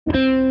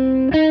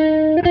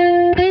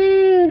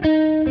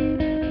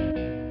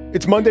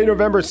It's Monday,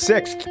 November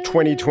 6th,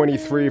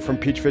 2023 from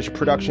Peachfish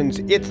Productions.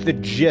 It's The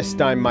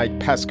Gist. I'm Mike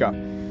Pesca.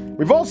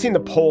 We've all seen the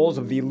polls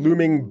of the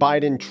looming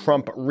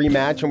Biden-Trump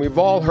rematch, and we've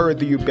all heard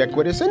the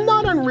ubiquitous and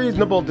not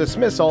unreasonable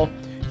dismissal.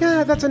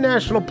 Yeah, that's a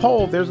national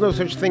poll. There's no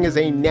such thing as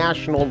a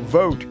national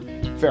vote.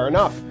 Fair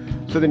enough.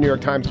 So the New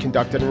York Times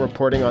conducted a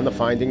reporting on the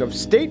finding of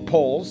state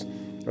polls.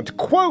 And to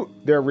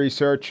quote their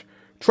research,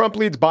 Trump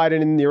leads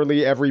Biden in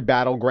nearly every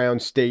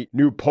battleground state,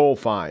 new poll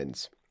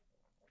finds.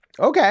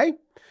 Okay.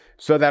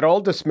 So that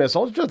old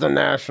dismissal is just a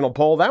national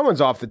poll. That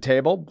one's off the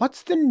table.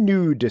 What's the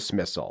new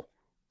dismissal?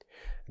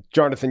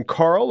 Jonathan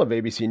Karl of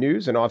ABC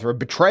News and author of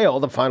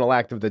Betrayal, the Final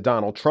Act of the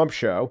Donald Trump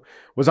Show,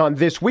 was on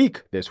This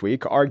Week,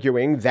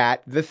 arguing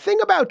that the thing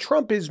about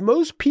Trump is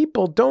most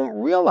people don't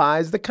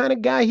realize the kind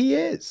of guy he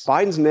is.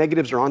 Biden's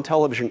negatives are on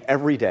television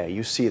every day.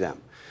 You see them.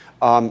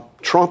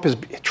 Trump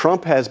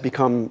has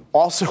become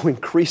also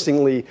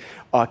increasingly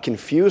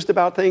confused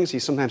about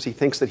things. Sometimes he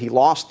thinks that he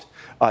lost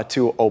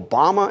to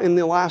Obama in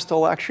the last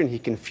election. He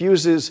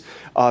confuses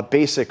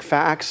basic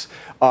facts,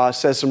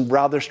 says some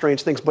rather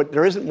strange things, but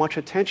there isn't much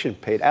attention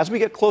paid. As we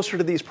get closer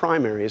to these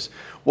primaries,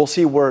 we'll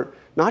see where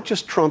not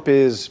just Trump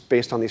is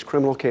based on these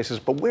criminal cases,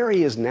 but where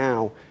he is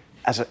now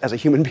as a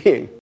human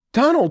being.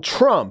 Donald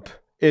Trump,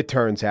 it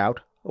turns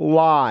out,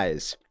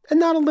 lies, and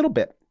not a little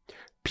bit.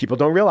 People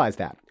don't realize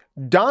that.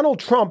 Donald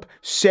Trump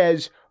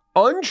says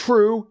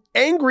untrue,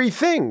 angry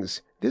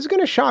things. This is going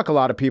to shock a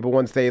lot of people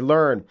once they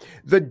learn.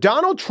 The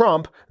Donald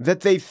Trump that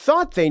they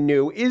thought they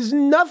knew is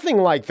nothing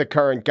like the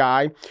current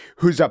guy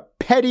who's a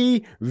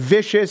petty,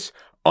 vicious,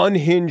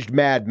 unhinged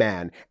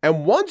madman.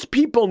 And once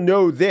people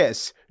know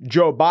this,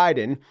 Joe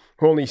Biden,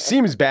 who only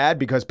seems bad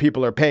because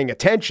people are paying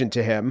attention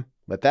to him,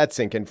 let that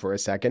sink in for a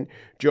second,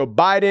 Joe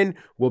Biden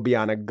will be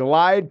on a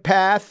glide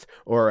path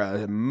or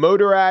a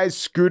motorized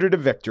scooter to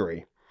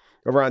victory.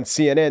 Over on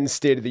CNN's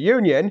State of the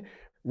Union,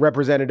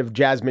 Representative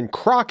Jasmine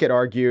Crockett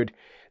argued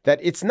that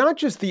it's not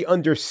just the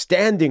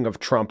understanding of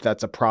Trump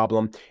that's a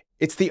problem,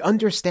 it's the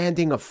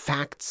understanding of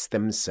facts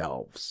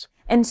themselves.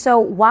 And so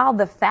while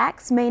the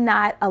facts may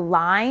not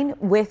align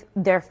with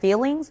their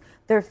feelings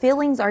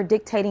are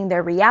dictating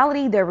their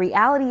reality. Their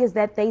reality is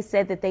that they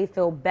said that they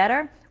feel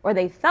better or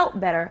they felt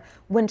better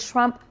when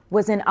Trump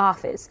was in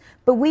office.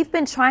 But we've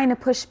been trying to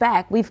push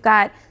back. We've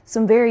got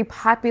some very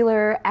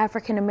popular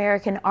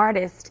African-American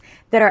artists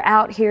that are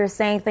out here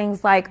saying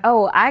things like,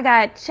 oh, I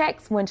got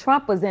checks when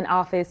Trump was in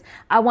office.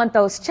 I want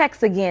those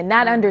checks again,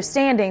 not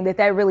understanding that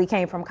that really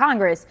came from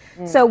Congress.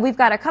 So we've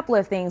got a couple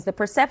of things, the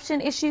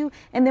perception issue,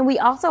 and then we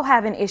also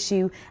have an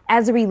issue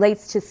as it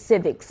relates to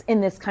civics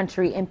in this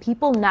country and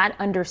people not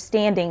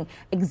understanding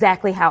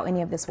exactly how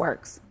any of this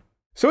works.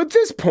 So at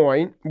this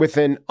point, with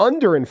an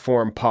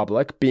underinformed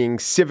public being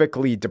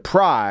civically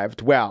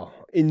deprived, well,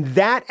 in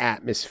that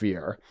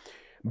atmosphere,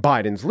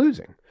 Biden's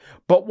losing.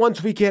 But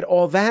once we get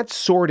all that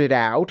sorted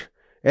out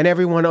and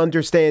everyone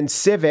understands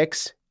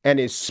civics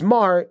and is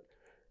smart,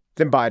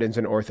 then Biden's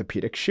an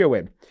orthopedic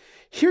shoo-in.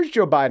 Here's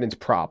Joe Biden's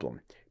problem.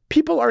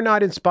 People are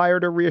not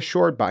inspired or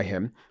reassured by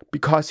him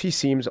because he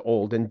seems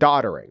old and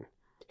doddering.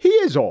 He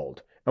is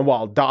old. And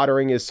while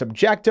doddering is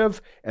subjective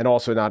and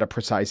also not a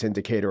precise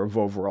indicator of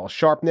overall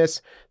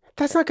sharpness,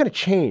 that's not going to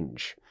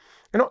change.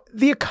 And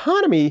the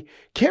economy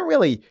can't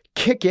really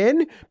kick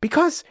in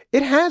because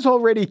it has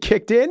already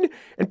kicked in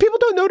and people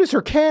don't notice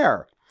or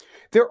care.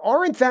 There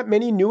aren't that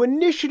many new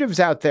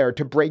initiatives out there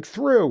to break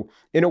through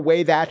in a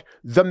way that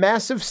the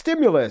massive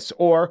stimulus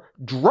or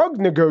drug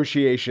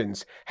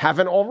negotiations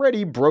haven't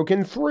already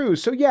broken through.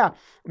 So yeah,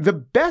 the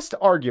best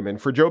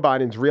argument for Joe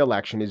Biden's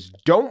reelection is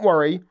don't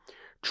worry,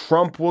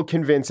 Trump will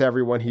convince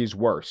everyone he's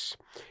worse.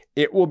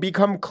 It will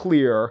become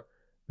clear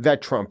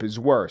that Trump is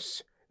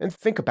worse. And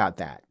think about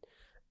that.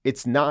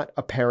 It's not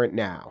apparent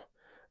now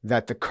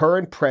that the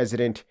current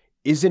president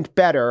isn't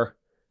better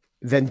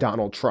than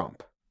Donald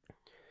Trump.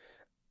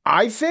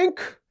 I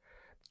think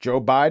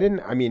Joe Biden,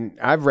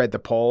 I've read the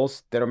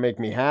polls. They don't make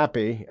me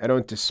happy. I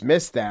don't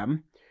dismiss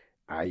them.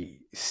 I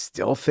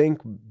still think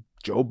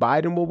Joe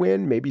Biden will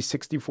win, maybe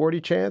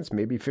 60-40 chance,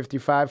 maybe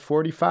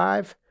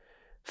 55-45.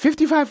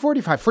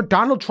 55-45 for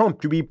Donald Trump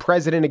to be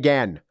president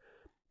again.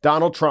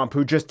 Donald Trump,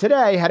 who just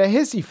today had a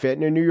hissy fit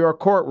in a New York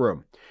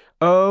courtroom.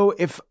 Oh,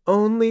 if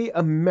only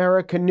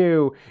America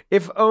knew.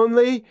 If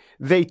only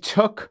they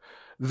took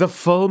the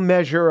full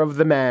measure of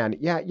the man.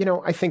 Yeah,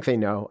 I think they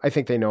know. I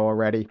think they know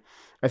already.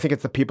 I think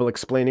it's the people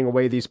explaining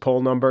away these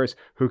poll numbers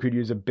who could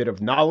use a bit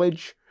of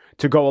knowledge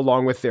to go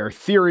along with their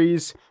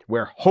theories,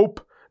 where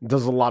hope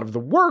does a lot of the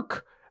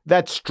work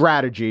that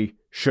strategy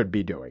should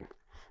be doing.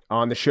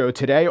 On the show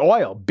today,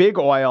 oil,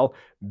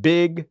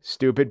 big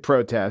stupid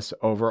protests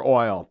over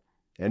oil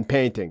and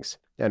paintings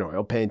and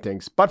oil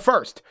paintings. But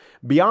first,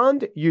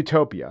 Beyond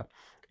Utopia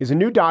is a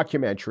new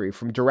documentary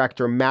from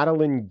director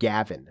Madeline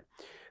Gavin.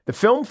 The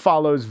film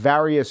follows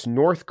various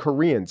North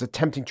Koreans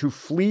attempting to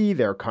flee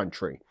their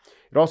country.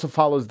 It also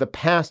follows the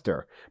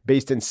pastor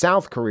based in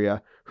South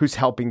Korea who's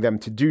helping them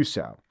to do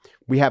so.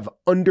 We have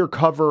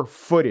undercover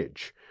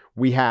footage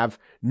We have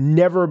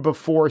never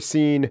before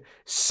seen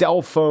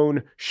cell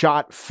phone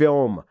shot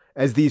film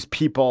as these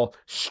people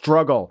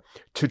struggle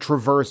to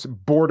traverse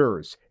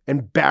borders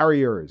and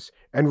barriers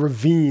and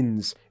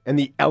ravines and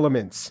the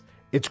elements.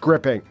 It's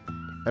gripping.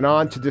 And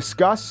on to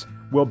discuss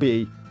will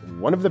be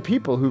one of the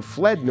people who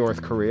fled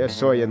North Korea,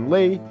 So-Yeon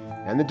Lee,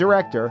 and the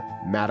director,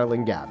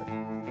 Madeline Gavin.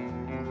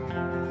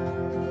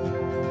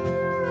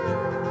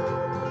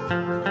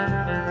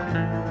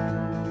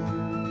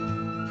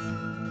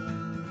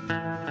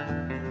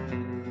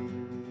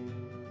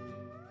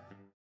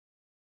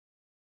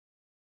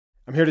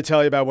 I'm here to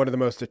tell you about one of the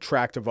most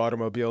attractive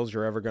automobiles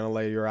you're ever going to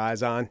lay your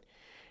eyes on.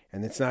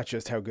 And it's not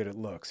just how good it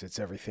looks, it's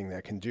everything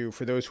that can do.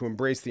 For those who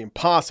embrace the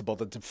impossible,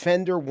 the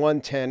Defender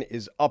 110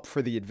 is up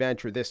for the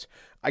adventure. This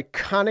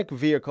iconic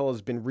vehicle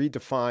has been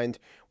redefined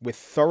with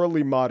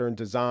thoroughly modern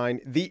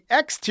design. The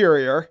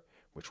exterior,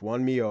 which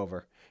won me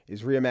over,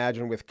 is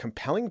reimagined with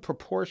compelling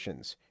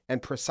proportions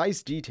and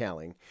precise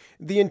detailing.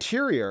 The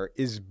interior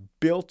is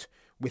built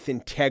with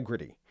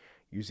integrity,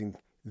 using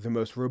the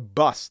most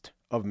robust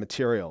of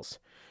materials.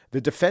 The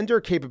Defender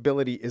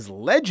capability is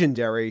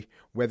legendary,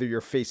 whether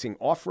you're facing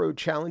off-road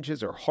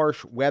challenges or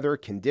harsh weather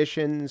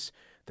conditions.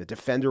 The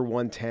Defender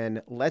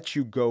 110 lets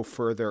you go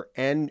further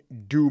and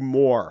do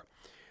more.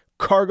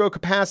 Cargo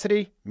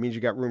capacity means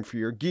you got room for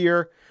your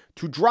gear.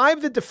 To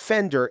drive the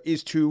Defender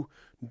is to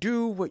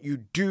do what you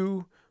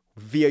do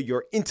via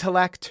your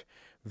intellect,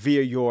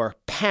 via your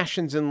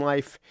passions in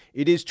life.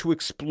 It is to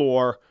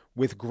explore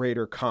with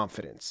greater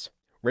confidence.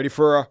 Ready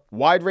for a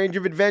wide range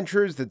of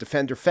adventures? The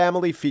Defender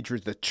family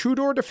features the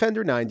two-door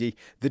Defender 90,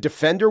 the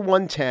Defender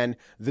 110,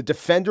 the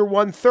Defender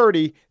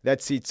 130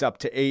 that seats up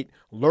to 8.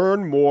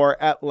 Learn more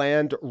at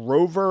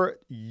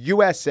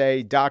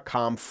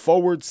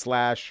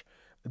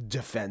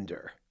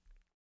landroverusa.com/Defender.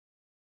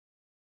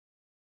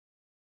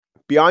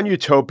 Beyond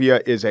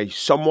Utopia is a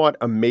somewhat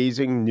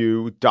amazing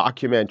new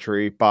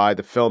documentary by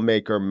the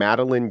filmmaker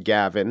Madeline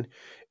Gavin.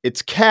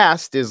 Its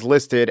cast is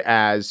listed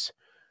as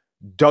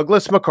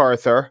Douglas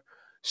MacArthur,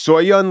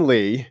 So-Yeon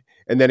Lee,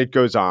 and then it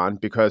goes on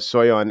because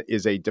So-Yeon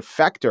is a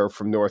defector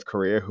from North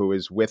Korea who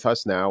is with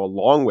us now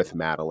along with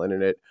Madeline,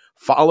 and it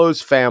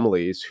follows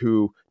families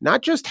who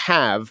not just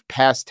have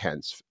past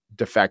tense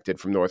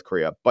defected from North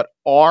Korea, but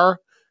are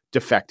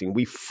defecting.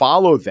 We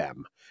follow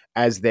them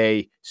as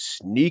they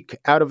sneak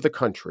out of the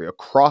country,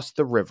 across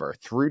the river,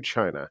 through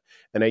China.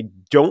 And I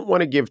don't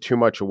want to give too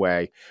much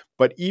away,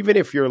 but even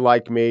if you're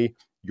like me,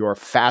 you're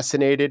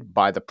fascinated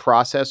by the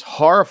process,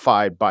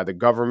 horrified by the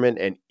government,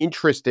 and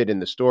interested in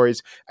the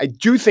stories. I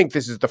do think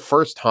this is the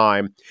first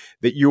time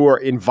that you are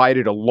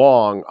invited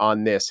along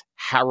on this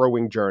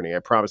harrowing journey. I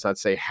promise not to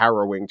say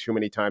harrowing too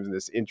many times in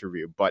this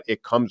interview, but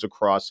it comes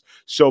across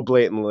so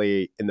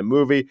blatantly in the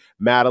movie.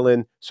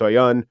 Madeline,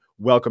 So-Yeon,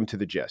 welcome to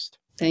The Gist.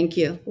 Thank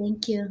you.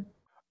 Thank you.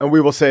 And we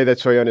will say that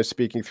So-Yeon is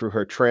speaking through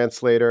her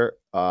translator,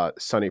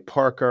 Sunny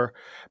Parker.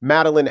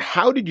 Madeline,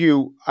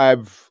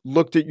 I've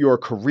looked at your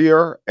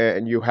career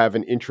and you have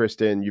an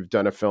interest you've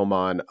done a film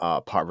on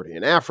poverty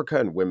in Africa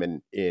and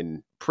women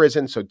in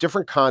prison. So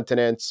different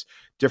continents,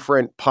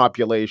 different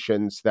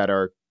populations that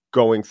are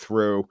going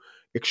through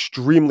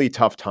extremely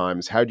tough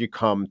times. How did you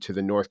come to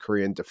the North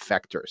Korean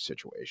defector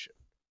situation?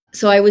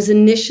 So I was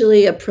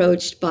initially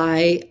approached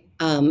by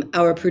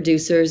our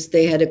producers.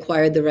 They had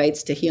acquired the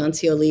rights to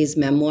Hyun-Seo Lee's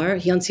memoir.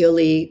 Hyun-Seo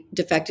Lee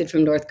defected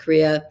from North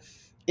Korea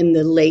in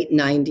the late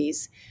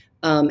 90s.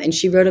 And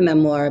she wrote a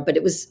memoir, but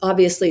it was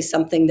obviously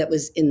something that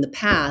was in the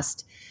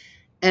past.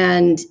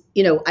 And,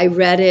 I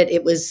read it.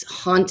 It was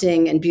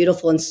haunting and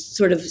beautiful and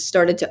sort of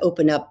started to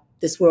open up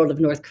this world of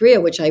North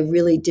Korea, which I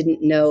really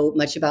didn't know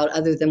much about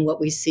other than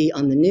what we see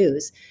on the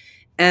news.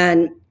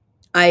 And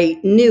I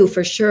knew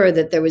for sure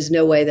that there was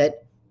no way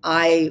that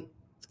I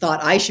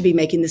thought I should be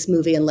making this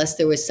movie unless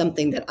there was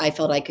something that I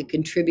felt I could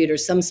contribute or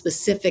some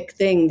specific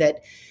thing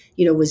that,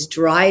 was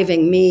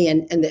driving me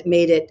and that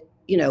made it,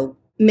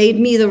 made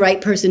me the right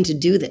person to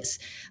do this.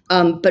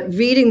 But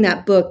reading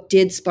that book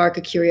did spark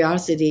a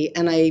curiosity,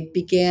 and I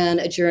began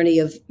a journey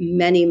of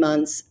many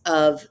months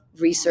of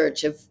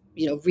research, of,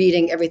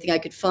 reading everything I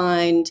could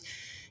find,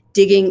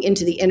 digging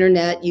into the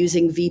internet,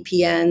 using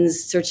VPNs,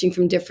 searching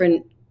from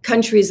different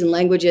countries and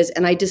languages.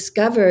 And I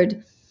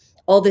discovered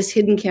all this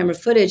hidden camera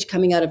footage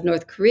coming out of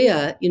North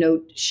Korea,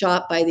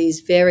 shot by these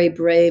very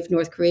brave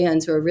North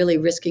Koreans who are really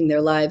risking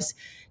their lives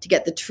to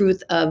get the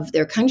truth of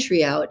their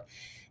country out.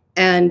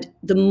 And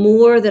the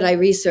more that I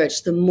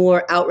researched, the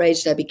more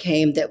outraged I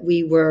became that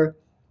we were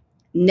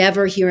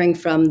never hearing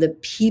from the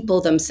people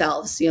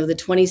themselves, the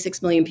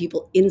 26 million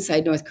people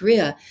inside North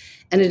Korea.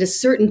 And at a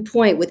certain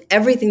point, with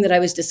everything that I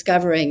was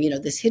discovering,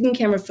 this hidden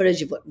camera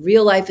footage of what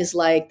real life is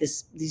like,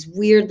 these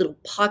weird little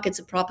pockets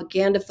of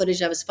propaganda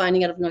footage I was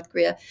finding out of North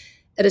Korea,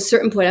 at a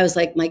certain point, I was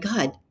like, my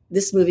God,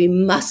 this movie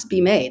must be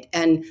made.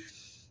 And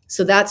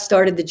so that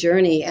started the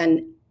journey.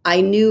 And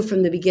I knew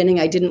from the beginning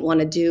I didn't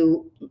want to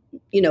do,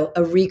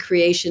 a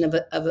recreation of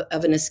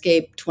an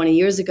escape 20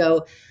 years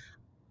ago.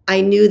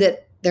 I knew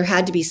that there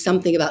had to be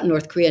something about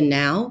North Korea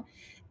now.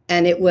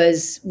 And it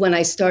was when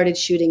I started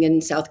shooting in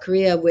South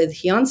Korea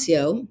with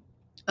Hyun-Seo,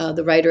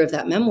 the writer of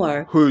that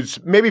memoir. Who's,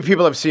 maybe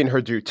people have seen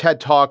her do TED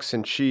Talks,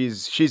 and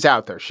she's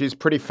out there. She's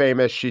pretty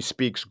famous. She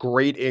speaks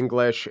great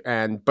English,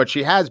 but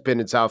she has been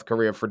in South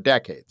Korea for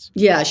decades.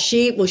 Yeah,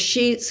 she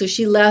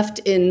left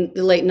in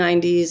the late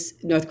 90s,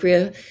 North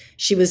Korea.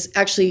 She was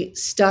actually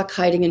stuck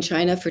hiding in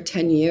China for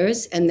 10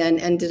 years and then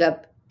ended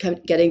up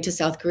getting to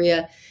South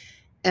Korea.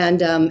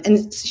 And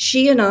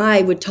she and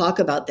I would talk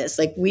about this.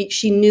 Like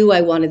she knew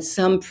I wanted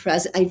some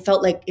presence. I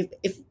felt like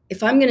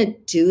if I'm going to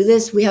do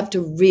this, we have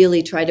to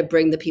really try to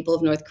bring the people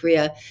of North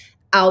Korea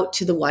out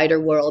to the wider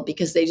world,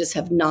 because they just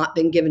have not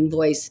been given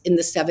voice in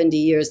the 70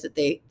 years that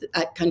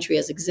that country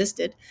has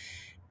existed.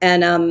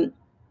 And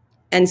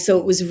so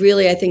it was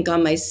really, I think,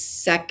 on my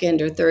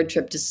second or third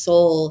trip to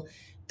Seoul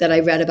that I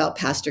read about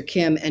Pastor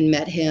Kim and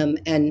met him.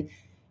 And,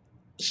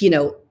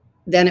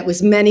 then it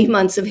was many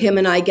months of him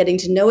and I getting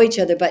to know each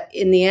other. But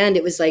in the end,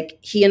 it was like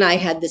he and I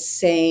had the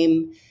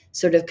same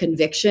sort of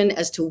conviction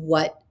as to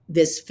what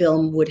this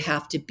film would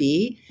have to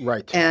be.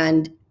 Right.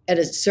 And at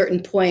a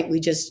certain point, we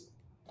just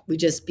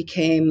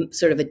became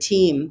sort of a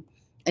team.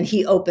 And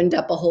he opened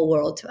up a whole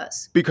world to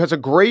us. Because a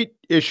great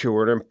issue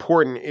or an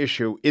important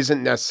issue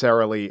isn't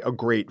necessarily a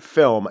great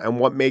film. And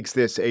what makes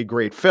this a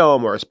great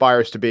film, or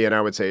aspires to be, and I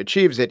would say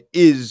achieves it,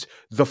 is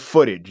the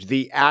footage,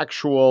 the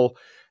actual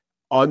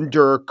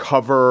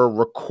undercover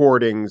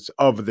recordings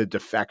of the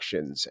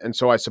defections. And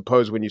so I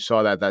suppose when you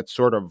saw that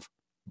sort of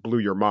blew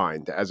your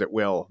mind, as it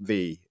will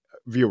the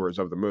viewers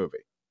of the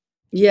movie.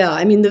 Yeah,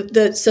 I mean,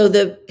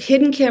 the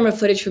hidden camera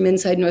footage from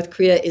inside North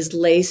Korea is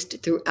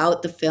laced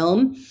throughout the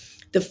film.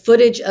 The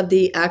footage of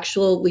the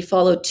actual, we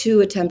follow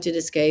 2 attempted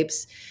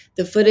escapes.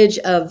 The footage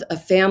of a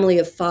family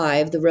of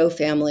 5, the Roh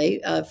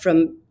family,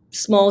 from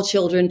small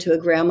children to a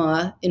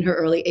grandma in her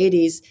early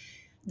 80s.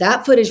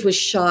 That footage was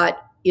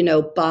shot,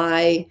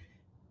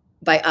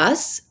 by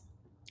us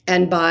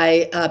and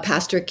by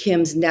Pastor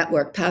Kim's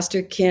network.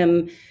 Pastor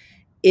Kim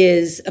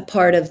is a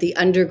part of the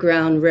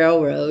Underground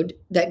Railroad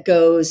that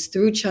goes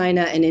through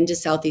China and into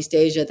Southeast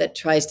Asia that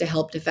tries to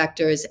help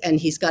defectors, and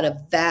he's got a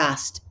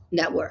vast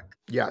network.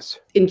 Yes.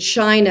 In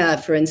China,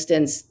 for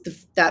instance,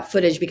 that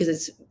footage,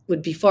 because it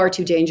would be far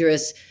too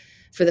dangerous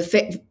for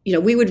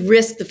we would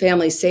risk the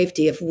family's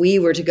safety if we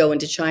were to go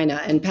into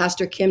China. And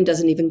Pastor Kim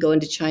doesn't even go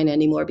into China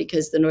anymore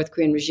because the North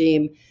Korean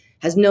regime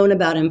has known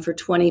about him for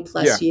 20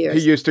 plus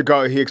years. He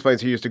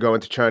explains he used to go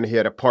into China. He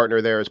had a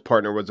partner there. His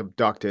partner was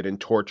abducted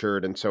and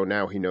tortured. And so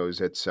now he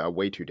knows it's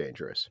way too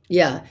dangerous.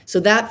 Yeah.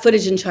 So that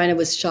footage in China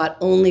was shot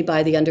only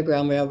by the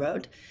Underground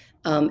Railroad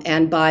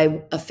and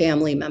by a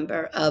family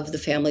member of the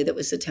family that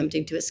was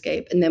attempting to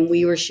escape. And then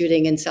we were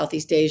shooting in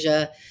Southeast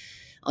Asia,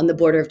 on the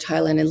border of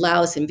Thailand and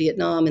Laos, in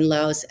Vietnam and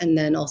Laos, and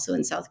then also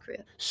in South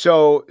Korea.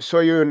 So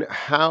Soyun,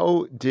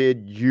 how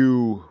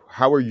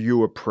were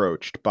you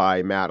approached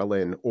by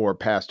Madeline or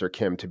Pastor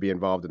Kim to be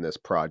involved in this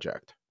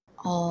project?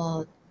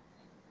 So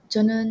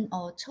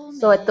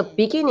at the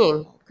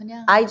beginning,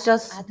 I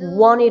just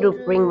wanted to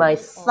bring my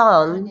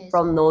son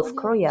from North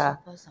Korea.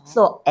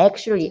 So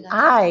actually,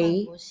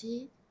 I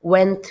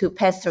went to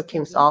Pastor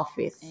Kim's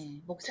office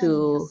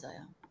to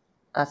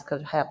ask her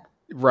help.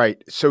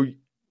 Right. So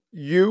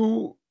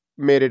you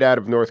made it out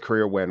of North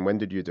Korea when? When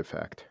did you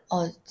defect?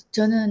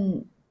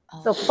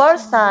 So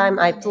first time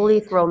I flew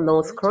from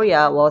North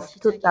Korea was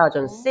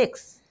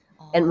 2006.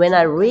 And when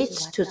I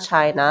reached to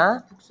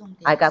China,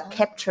 I got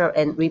captured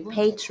and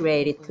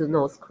repatriated to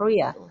North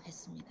Korea.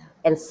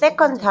 And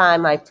second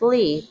time I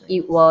flew,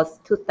 it was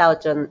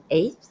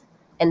 2008.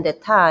 And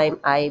that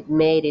time I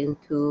made it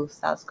into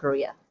South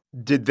Korea.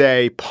 Did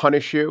they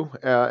punish you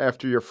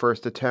after your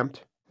first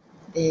attempt?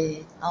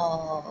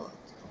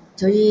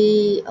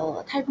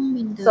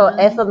 So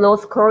as a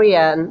North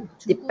Korean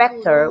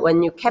defector,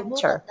 when you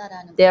capture,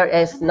 there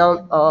is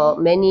no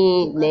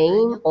many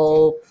name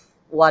of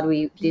what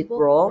we did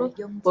wrong.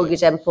 For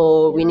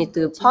example, we need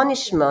to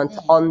punishment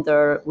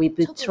under we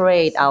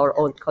betrayed our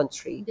own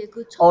country.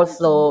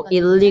 Also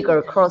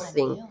illegal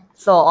crossing,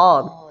 so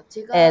on.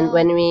 And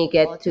when we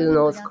get to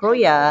North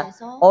Korea,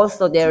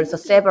 also there's a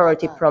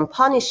severity from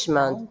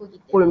punishment.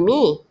 For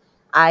me,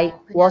 I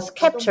was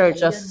captured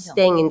just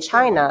staying in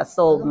China,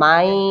 so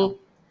my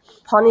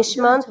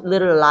punishment a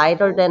little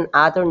lighter than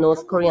other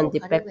North Korean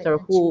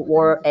defectors who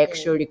were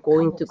actually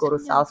going to go to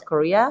South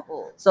Korea.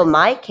 So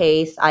my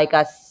case, I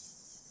got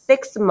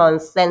 6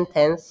 months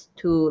sentence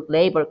to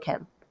labor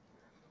camp.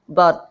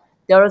 But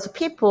there was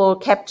people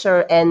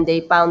captured and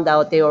they found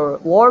out they were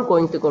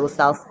going to go to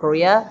South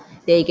Korea.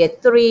 They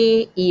get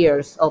 3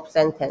 years of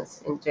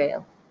sentence in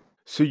jail.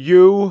 So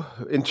you,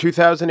 in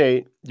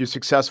 2008, you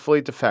successfully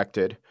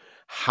defected.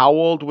 How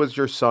old was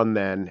your son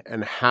then,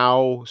 and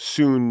how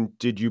soon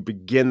did you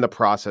begin the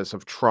process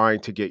of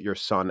trying to get your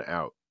son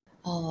out?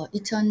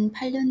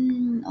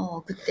 2008년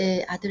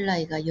그때 아들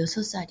나이가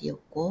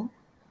 6살이었고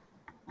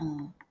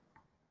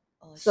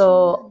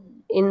So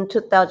in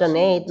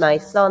 2008, my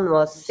son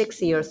was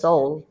 6 years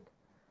old.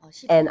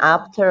 And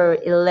after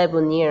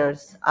 11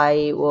 years,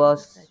 I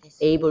was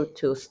able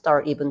to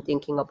start even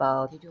thinking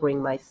about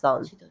bring my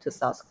son to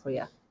South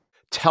Korea.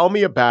 Tell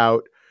me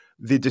about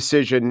the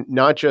decision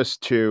not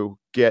just to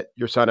get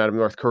your son out of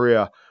North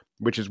Korea,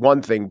 which is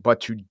one thing, but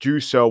to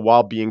do so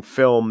while being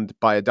filmed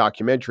by a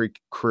documentary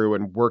crew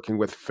and working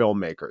with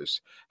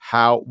filmmakers.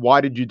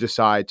 Why did you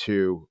decide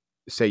to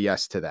say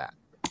yes to that?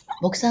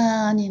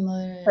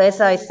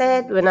 As I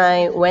said, when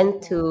I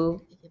went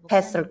to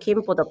Pastor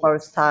Kim for the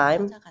first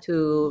time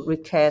to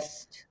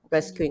request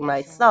rescuing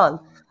my son,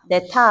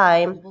 that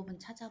time,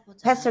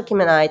 Pastor Kim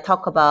and I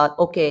talk about,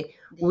 okay,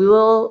 we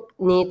will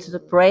need to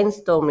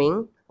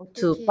brainstorming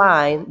to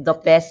find the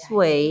best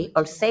way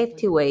or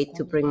safety way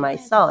to bring my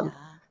son.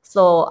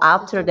 So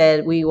after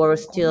that, we were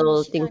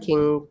still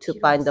thinking to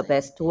find the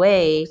best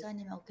way,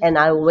 and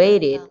I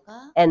waited.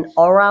 And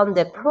around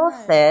the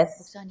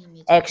process,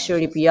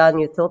 actually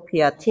Beyond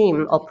Utopia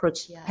team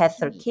approached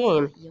Pastor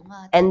Kim,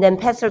 and then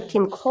Pastor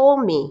Kim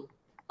called me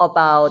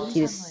about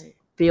this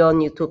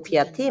Beyond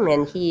Utopia team,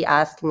 and he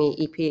asked me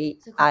if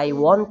I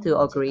want to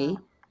agree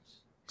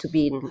to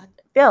be in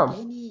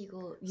film.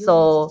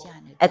 So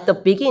at the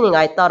beginning,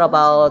 I thought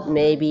about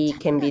maybe it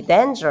can be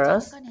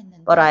dangerous,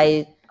 but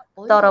I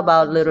thought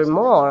about a little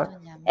more.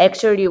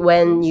 Actually,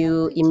 when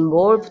you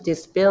involve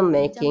this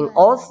filmmaking,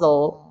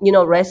 also,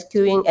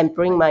 rescuing and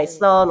bring my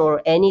son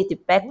or any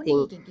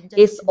defecting,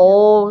 it's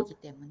all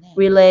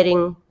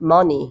relating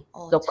money,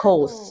 the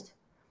cost.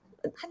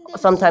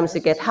 Sometimes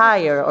it get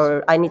higher,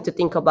 or I need to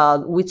think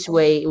about which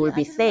way it will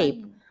be safe.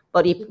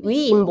 But if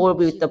we involve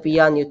with the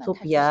Beyond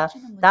Utopia,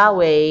 that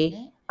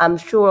way, I'm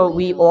sure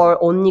we are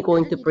only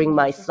going to bring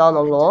my son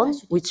alone,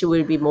 which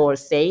will be more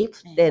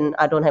safe. Then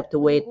I don't have to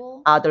wait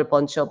other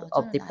bunch of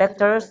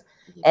defectors.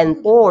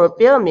 And for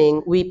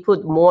filming, we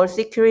put more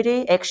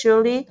security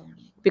actually,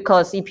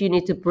 because if you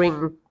need to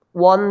bring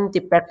one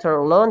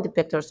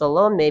defectors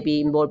alone,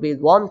 maybe involved with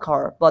one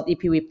car. But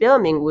if we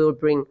filming, we will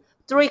bring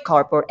 3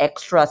 car for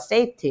extra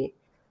safety.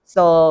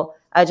 So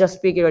I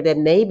just figured that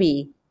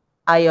maybe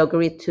I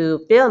agree to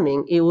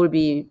filming. It will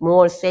be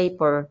more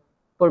safer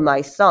for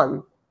my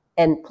son.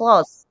 And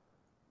plus,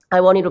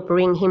 I wanted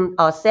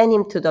to send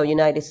him to the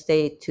United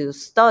States to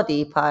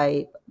study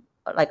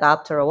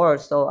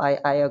afterwards. So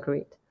I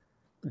agreed.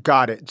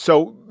 Got it.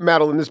 So,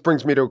 Madeline, this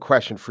brings me to a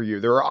question for you.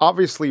 There are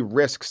obviously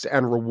risks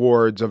and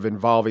rewards of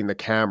involving the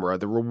camera.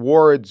 The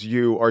rewards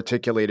you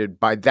articulated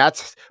by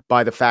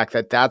the fact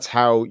that that's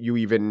how you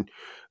even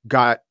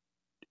got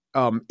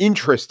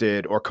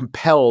interested or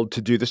compelled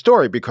to do the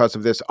story, because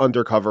of this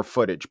undercover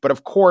footage. But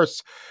of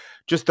course,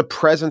 just the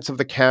presence of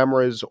the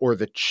cameras or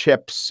the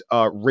chips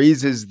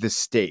raises the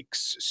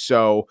stakes.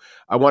 So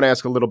I want to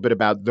ask a little bit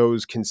about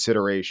those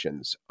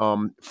considerations.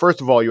 First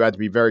of all, you had to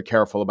be very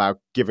careful about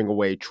giving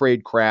away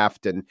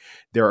tradecraft, and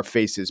there are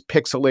faces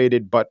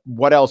pixelated. But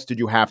what else did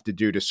you have to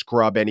do to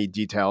scrub any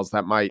details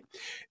that might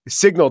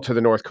signal to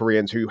the North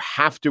Koreans, who you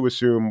have to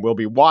assume will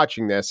be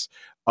watching this,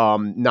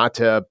 not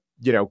to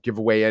give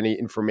away any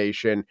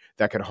information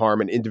that could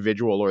harm an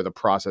individual or the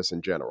process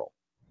in general?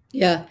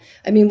 Yeah,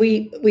 I mean,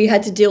 we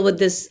had to deal with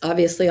this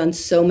obviously on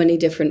so many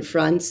different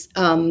fronts.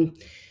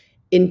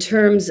 In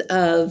terms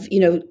of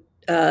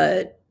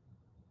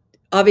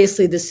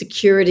obviously the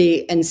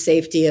security and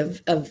safety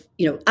of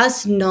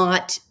us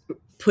not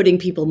putting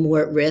people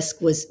more at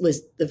risk was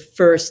the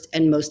first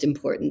and most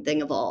important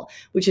thing of all,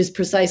 which is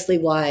precisely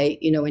why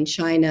in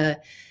China,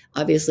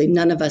 obviously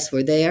none of us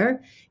were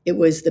there. It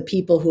was the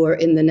people who are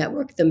in the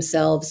network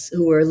themselves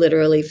who were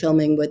literally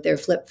filming with their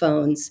flip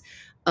phones.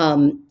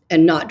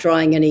 And not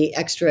drawing any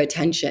extra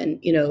attention.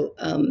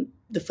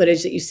 The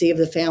footage that you see of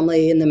the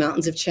family in the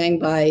mountains of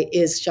Chiangbai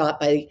is shot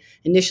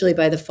initially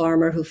by the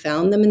farmer who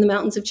found them in the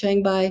mountains of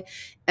Chiangbai,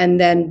 and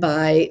then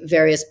by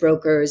various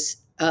brokers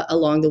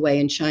along the way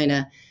in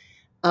China.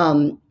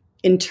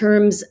 In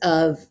terms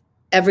of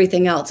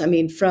everything else, I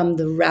mean, from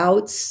the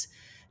routes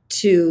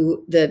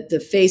to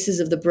the faces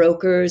of the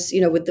brokers,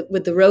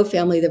 with the Rowe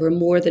family, there were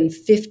more than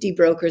 50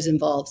 brokers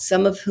involved,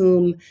 some of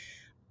whom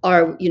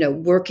are,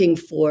 working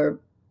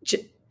for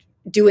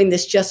doing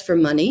this just for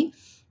money,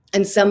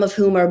 and some of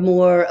whom are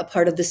more a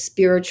part of the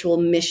spiritual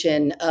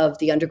mission of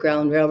the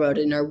Underground Railroad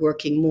and are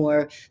working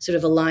more sort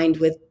of aligned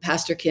with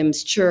Pastor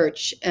Kim's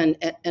church and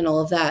all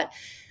of that.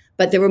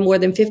 But there were more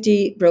than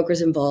 50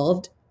 brokers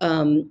involved.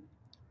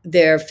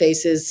 Their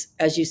faces,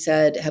 as you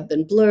said, have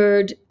been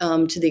blurred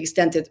to the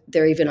extent that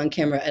they're even on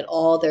camera at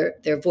all.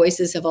 Their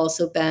voices have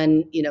also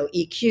been,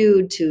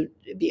 EQ'd to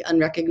be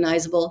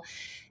unrecognizable.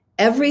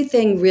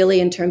 Everything really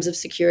in terms of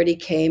security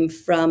came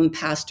from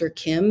Pastor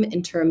Kim,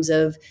 in terms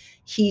of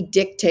he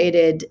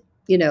dictated,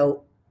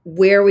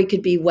 where we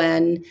could be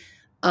when,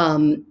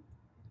 and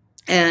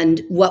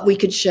what we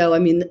could show. I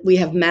mean, we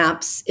have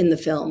maps in the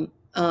film,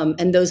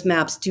 and those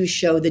maps do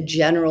show the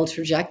general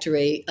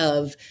trajectory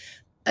of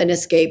an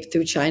escape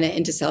through China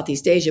into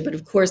Southeast Asia. But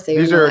of course,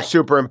 these are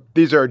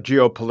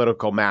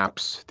geopolitical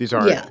maps. These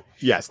aren't. Yeah.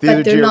 Yes,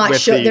 but they're not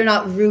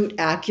route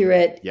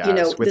accurate.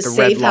 Yes, with the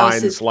red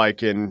lines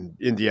like in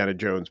Indiana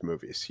Jones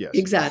movies. Yes,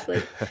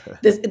 exactly.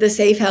 the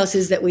safe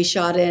houses that we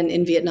shot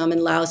in Vietnam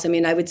and Laos. I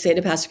mean, I would say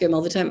to Pastor Kim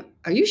all the time,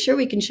 "Are you sure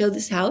we can show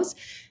this house?"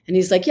 And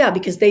he's like, "Yeah,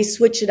 because they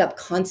switch it up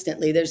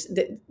constantly. There's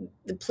the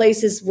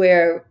places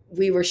where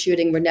we were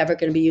shooting were never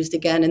going to be used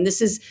again, and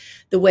this is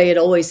the way it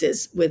always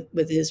is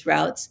with his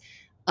routes."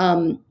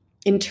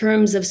 In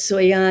terms of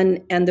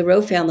Soyan and the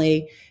Rowe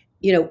family,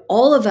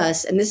 all of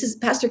us, and this is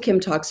Pastor Kim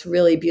talks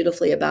really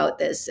beautifully about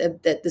this,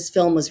 that this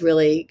film was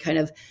really kind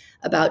of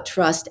about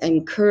trust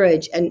and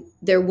courage. And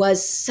there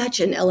was such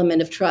an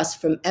element of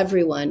trust from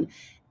everyone.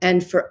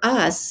 And for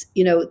us,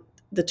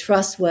 the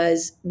trust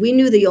was, we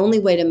knew the only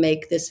way to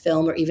make this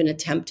film or even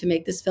attempt to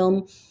make this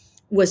film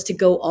was to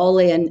go all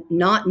in,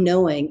 not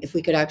knowing if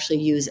we could actually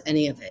use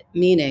any of it.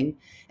 Meaning,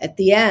 at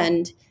the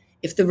end,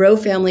 if the Rowe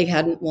family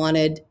hadn't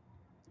wanted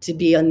to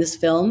be on this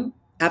film,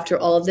 after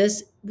all of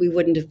this, we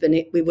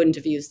wouldn't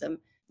have used them.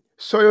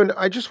 Soyeon,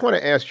 I just want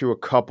to ask you a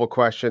couple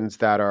questions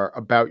that are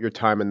about your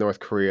time in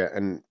North Korea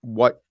and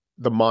what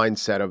the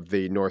mindset of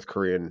the North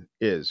Korean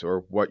is,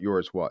 or what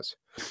yours was.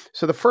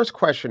 So the first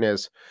question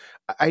is,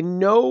 I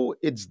know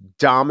it's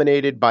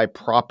dominated by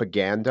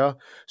propaganda.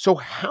 So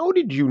how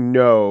did you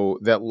know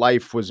that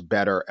life was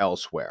better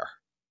elsewhere?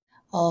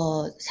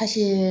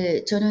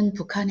 사실 저는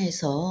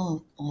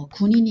북한에서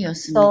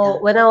군인이었습니다. So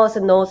when I was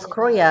in North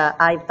Korea,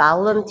 I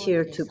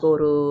volunteered to go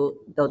to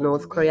the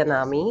North Korean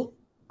army.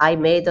 I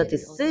made a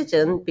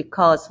decision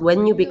because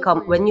when you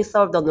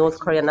serve the North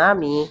Korean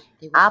army,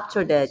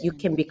 after that you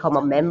can become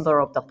a member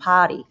of the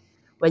party.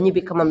 When you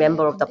become a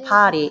member of the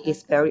party,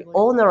 it's very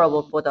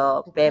honorable for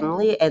the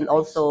family, and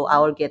also I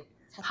will get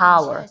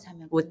power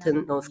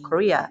within North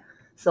Korea.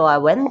 So I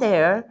went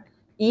there.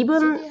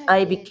 Even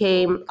I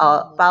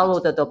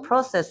followed the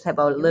process, have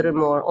a little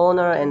more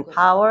honor and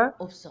power.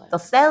 The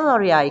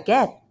salary I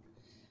get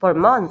per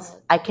month,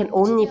 I can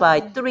only buy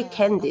 3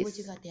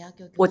 candies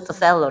with the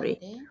salary.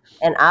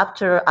 And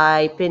after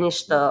I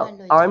finished the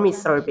army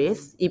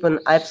service, even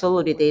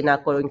absolutely they're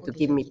not going to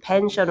give me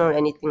pension or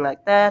anything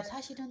like that.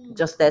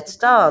 Just that's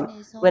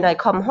done. When I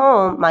come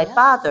home, my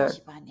father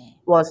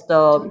was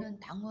the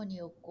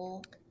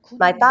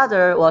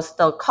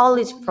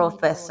college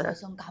professor.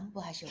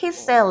 His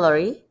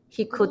salary,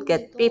 he could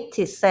get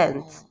 50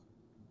 cents,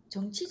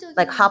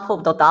 like half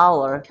of the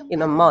dollar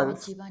in a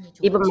month.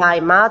 Even my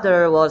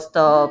mother was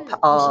the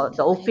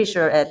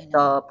official at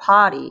the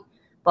party.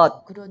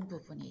 But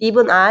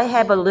even I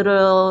have a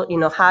little,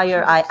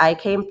 higher, I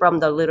came from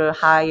the little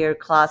higher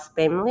class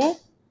family.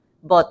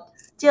 But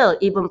still,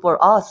 even for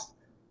us,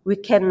 we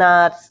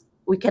cannot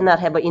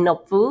have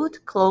enough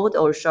food, clothes,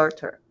 or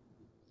shelter.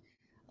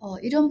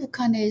 이런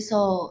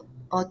북한에서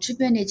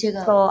주변에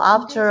제가 So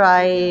after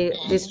I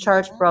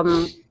discharged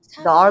from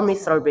the army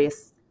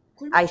service,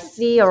 I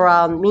see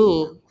around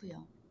me,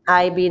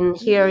 I've been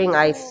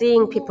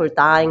seeing people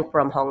dying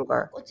from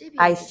hunger.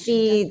 I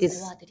see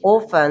these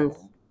orphans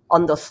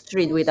on the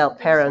street without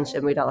parents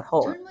and without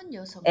home.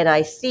 And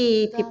I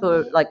see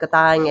people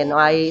dying, and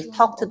I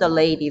talk to the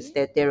ladies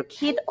that their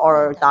kids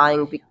are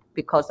dying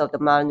because of the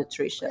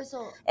malnutrition.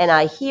 And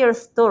I hear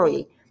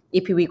story,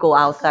 if we go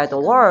outside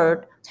the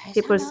world,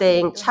 people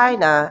saying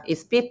China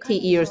is 50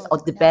 years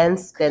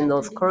advanced than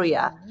North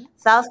Korea.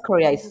 South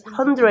Korea is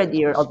 100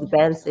 years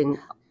advanced in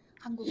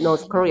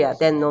North Korea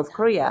than North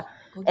Korea.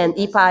 And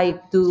if I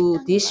do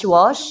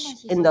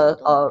dishwash in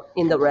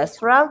the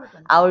restaurant,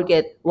 I will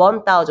get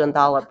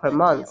 $1,000 per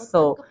month.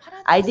 So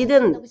I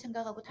didn't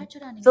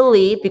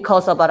fully,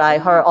 because of what I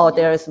heard,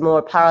 there's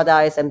more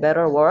paradise and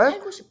better world.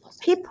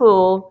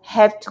 People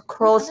have to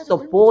cross the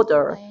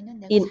border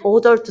in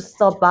order to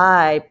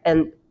survive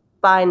and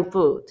find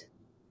food.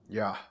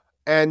 Yeah.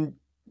 And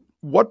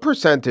what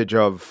percentage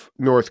of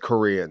North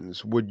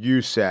Koreans would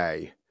you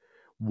say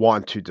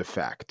want to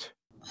defect?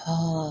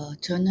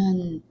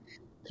 저는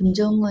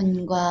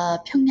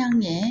김정은과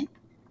평양에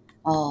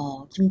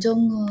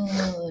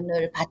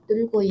김정은을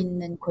받들고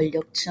있는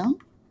권력층.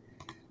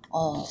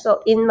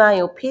 So in my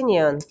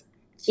opinion,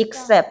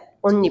 except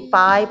only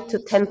 5 to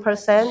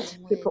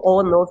 10% people,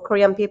 all North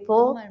Korean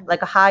people,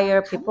 like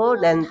higher people,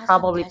 then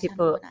probably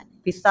people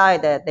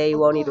beside that they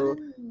wanted to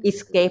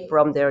escape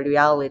from their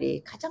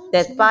reality.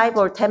 That 5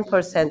 or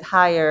 10%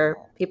 higher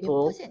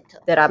people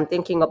that I'm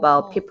thinking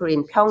about, people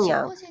in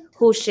Pyongyang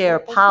who share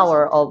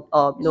power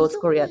of North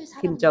Korea,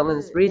 Kim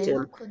Jong-un's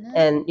regime,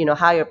 and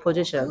higher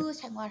position.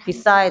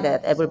 Beside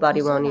that,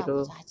 everybody wanted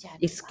to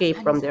escape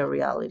from their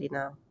reality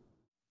now.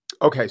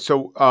 Okay,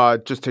 so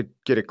just to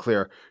get it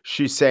clear,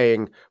 she's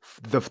saying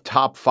the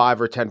top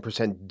 5 or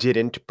 10%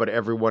 didn't, but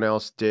everyone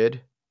else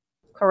did?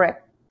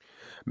 Correct.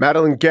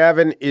 Madeline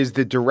Gavin is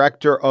the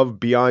director of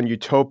Beyond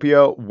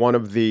Utopia. One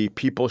of the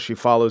people she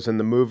follows in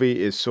the movie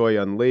is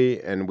Soyeon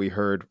Lee, and we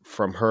heard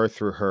from her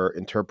through her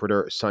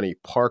interpreter, Sunny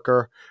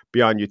Parker.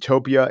 Beyond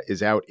Utopia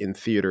is out in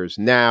theaters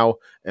now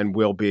and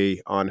will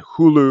be on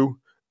Hulu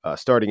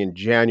starting in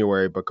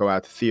January, but go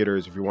out to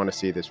theaters if you want to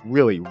see this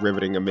really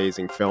riveting,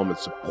 amazing film and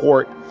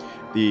support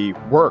the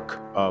work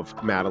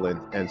of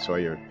Madeline and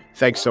Soyoon.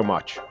 Thanks so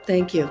much.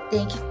 Thank you.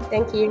 Thank you.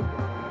 Thank you.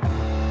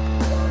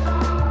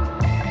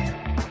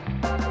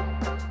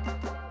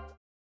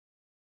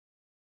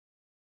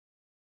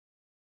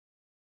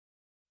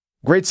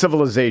 Great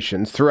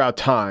civilizations throughout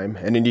time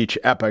and in each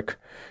epoch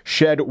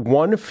shed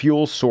one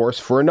fuel source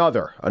for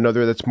another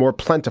that's more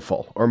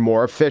plentiful or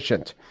more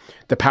efficient.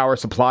 The power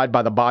supplied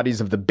by the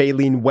bodies of the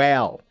baleen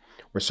whale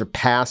were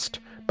surpassed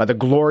by the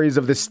glories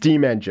of the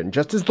steam engine,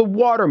 just as the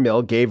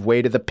watermill gave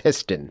way to the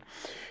piston.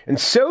 And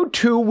so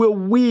too will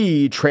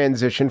we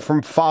transition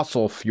from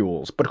fossil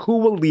fuels. But who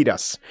will lead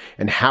us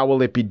and how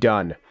will it be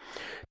done?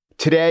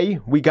 Today,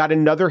 we got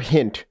another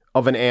hint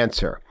of an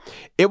answer.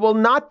 It will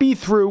not be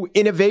through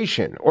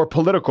innovation or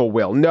political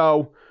will.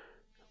 No,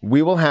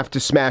 we will have to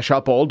smash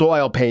up old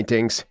oil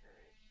paintings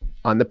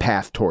on the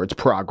path towards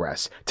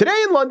progress. Today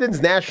in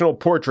London's National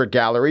Portrait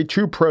Gallery,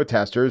 two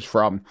protesters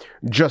from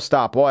Just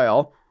Stop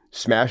Oil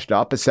smashed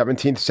up a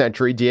 17th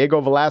century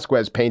Diego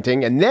Velázquez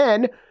painting and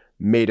then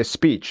made a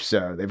speech.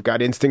 So they've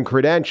got instant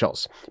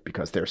credentials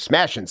because their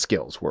smashing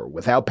skills were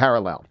without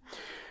parallel.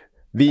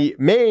 The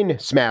main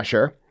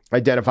smasher,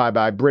 identified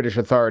by British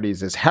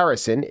authorities as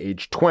Harrison,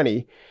 age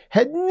 20,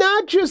 had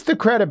not just the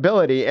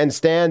credibility and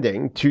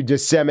standing to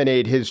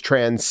disseminate his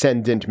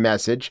transcendent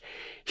message,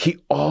 he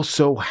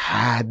also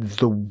had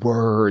the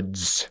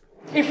words.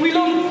 If we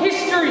love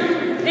history,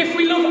 if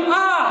we love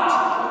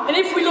art, and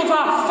if we love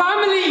our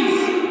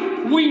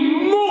families, we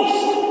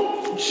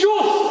must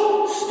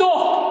just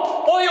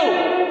stop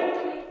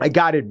oil. I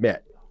gotta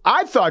admit,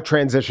 I thought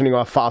transitioning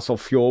off fossil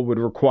fuel would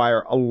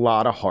require a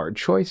lot of hard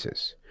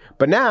choices.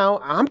 But now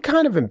I'm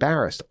kind of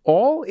embarrassed.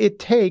 All it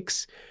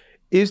takes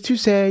is to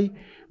say,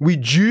 we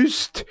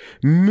just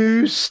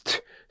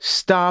must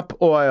stop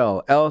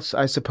oil. Else,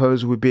 I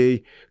suppose, would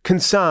be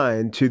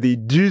consigned to the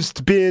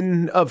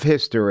dustbin of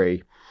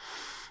history.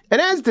 And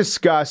as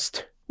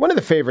discussed, one of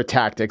the favorite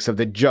tactics of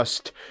the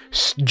just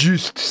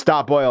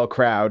stop oil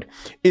crowd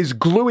is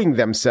gluing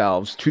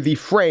themselves to the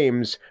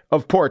frames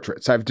of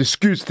portraits. I've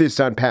discussed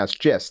this on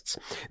past gists.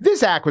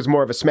 This act was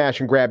more of a smash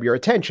and grab your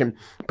attention,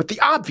 but the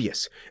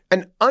obvious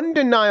and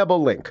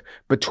undeniable link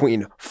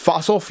between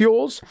fossil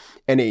fuels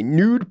and a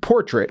nude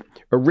portrait,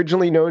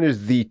 originally known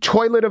as the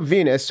Toilet of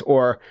Venus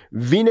or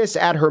Venus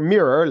at her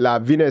mirror, La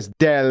Venus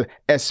del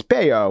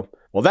Espejo.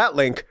 Well, that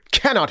link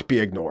cannot be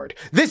ignored.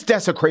 This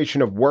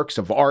desecration of works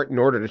of art in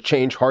order to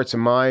change hearts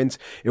and minds,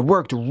 it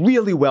worked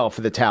really well for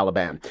the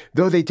Taliban,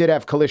 though they did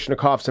have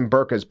Kalashnikovs and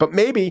burqas, but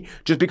maybe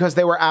just because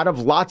they were out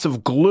of lots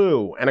of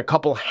glue and a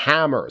couple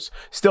hammers.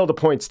 Still, the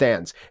point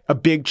stands. A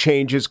big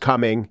change is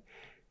coming,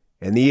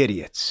 and the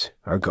idiots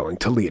are going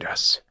to lead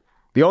us.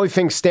 The only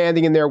thing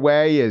standing in their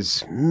way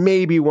is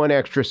maybe one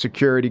extra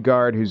security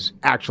guard who's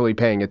actually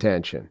paying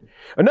attention.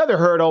 Another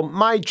hurdle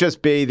might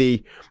just be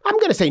the, I'm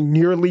going to say,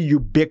 nearly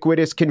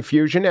ubiquitous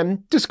confusion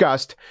and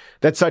disgust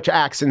that such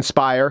acts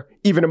inspire,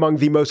 even among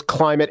the most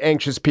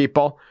climate-anxious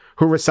people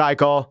who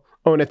recycle,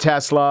 own a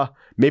Tesla,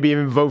 maybe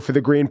even vote for the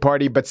Green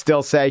Party, but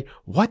still say,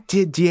 what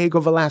did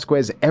Diego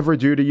Velázquez ever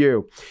do to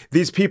you?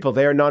 These people,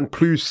 they are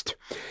nonplussed.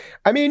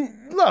 I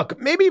mean, look,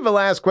 maybe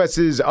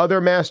Velázquez's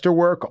other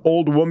masterwork,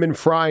 Old Woman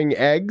Frying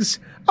Eggs,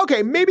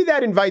 okay, maybe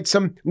that invites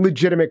some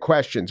legitimate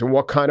questions. And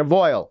what kind of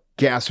oil?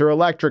 Gas or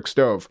electric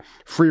stove?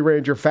 Free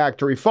range or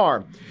factory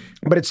farm?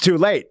 But it's too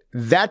late.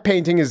 That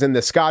painting is in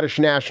the Scottish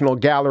National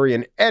Gallery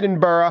in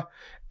Edinburgh,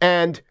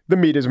 and the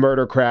Meat is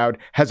Murder crowd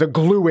has a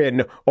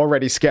glue-in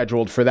already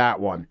scheduled for that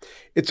one.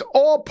 It's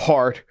all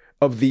part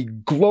of the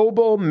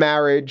global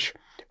marriage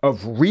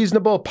of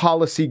reasonable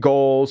policy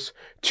goals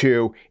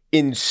to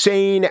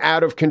insane,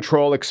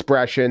 out-of-control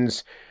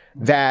expressions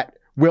that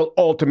will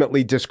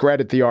ultimately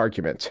discredit the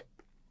argument.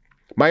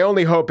 My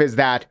only hope is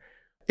that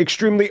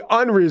extremely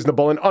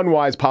unreasonable and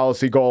unwise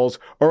policy goals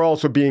are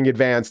also being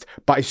advanced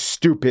by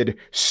stupid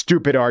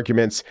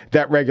arguments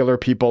that regular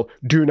people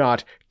do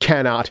not,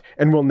 cannot,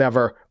 and will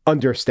never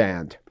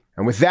understand.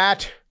 And with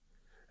that,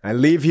 I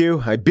leave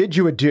you. I bid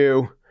you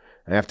adieu.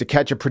 I have to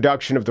catch a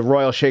production of the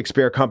Royal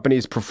Shakespeare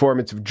Company's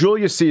performance of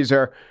Julius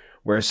Caesar,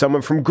 where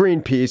someone from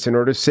Greenpeace, in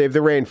order to save the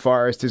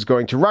rainforest, is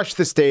going to rush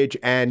the stage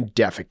and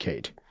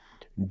defecate.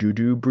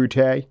 Dudu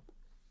brute,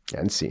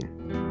 and scene.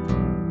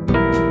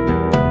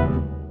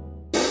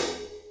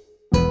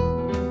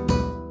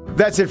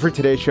 That's it for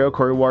today's show.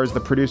 Corey Wara is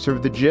the producer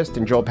of The Gist,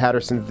 and Joel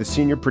Patterson is the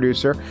senior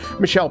producer.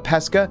 Michelle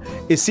Pesca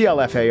is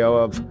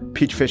CLFAO of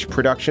Peachfish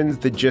Productions.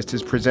 The Gist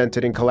is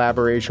presented in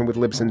collaboration with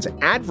Libsyn's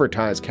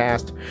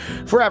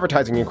AdvertiseCast. For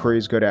advertising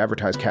inquiries, go to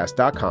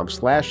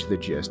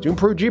advertisecast.com/thegist. Doom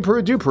Peru, G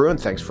Peru, Do Peru, and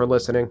thanks for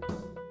listening.